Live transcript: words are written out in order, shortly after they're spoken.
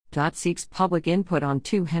VDOT seeks public input on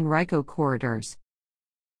 2 Henrico corridors.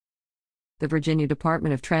 The Virginia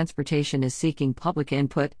Department of Transportation is seeking public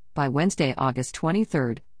input, by Wednesday, August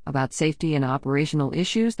 23, about safety and operational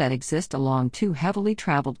issues that exist along 2 heavily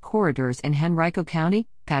traveled corridors in Henrico County,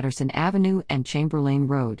 Patterson Avenue and Chamberlain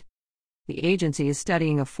Road. The agency is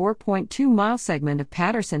studying a 4.2-mile segment of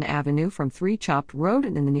Patterson Avenue from 3 Chopped Road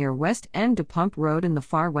in the near west end to Pump Road in the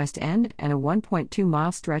far west end, and a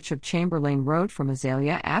 1.2-mile stretch of Chamberlain Road from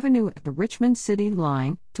Azalea Avenue at the Richmond City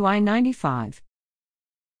line to I-95.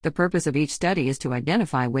 The purpose of each study is to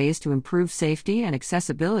identify ways to improve safety and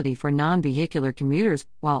accessibility for non-vehicular commuters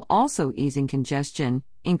while also easing congestion,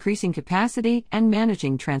 increasing capacity, and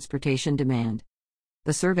managing transportation demand.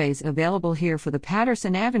 The surveys available here for the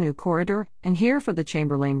Patterson Avenue corridor and here for the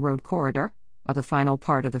Chamberlain Road corridor are the final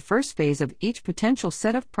part of the first phase of each potential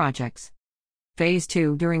set of projects. Phase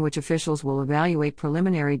 2, during which officials will evaluate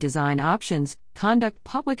preliminary design options, conduct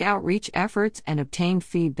public outreach efforts, and obtain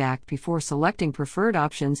feedback before selecting preferred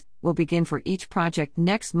options, will begin for each project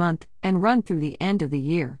next month and run through the end of the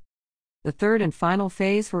year. The third and final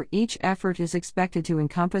phase for each effort is expected to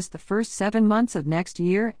encompass the first 7 months of next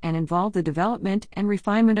year and involve the development and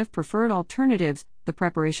refinement of preferred alternatives, the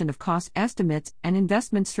preparation of cost estimates and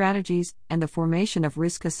investment strategies, and the formation of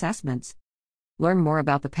risk assessments. Learn more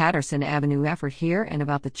about the Patterson Avenue effort here and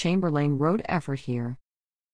about the Chamberlain Road effort here.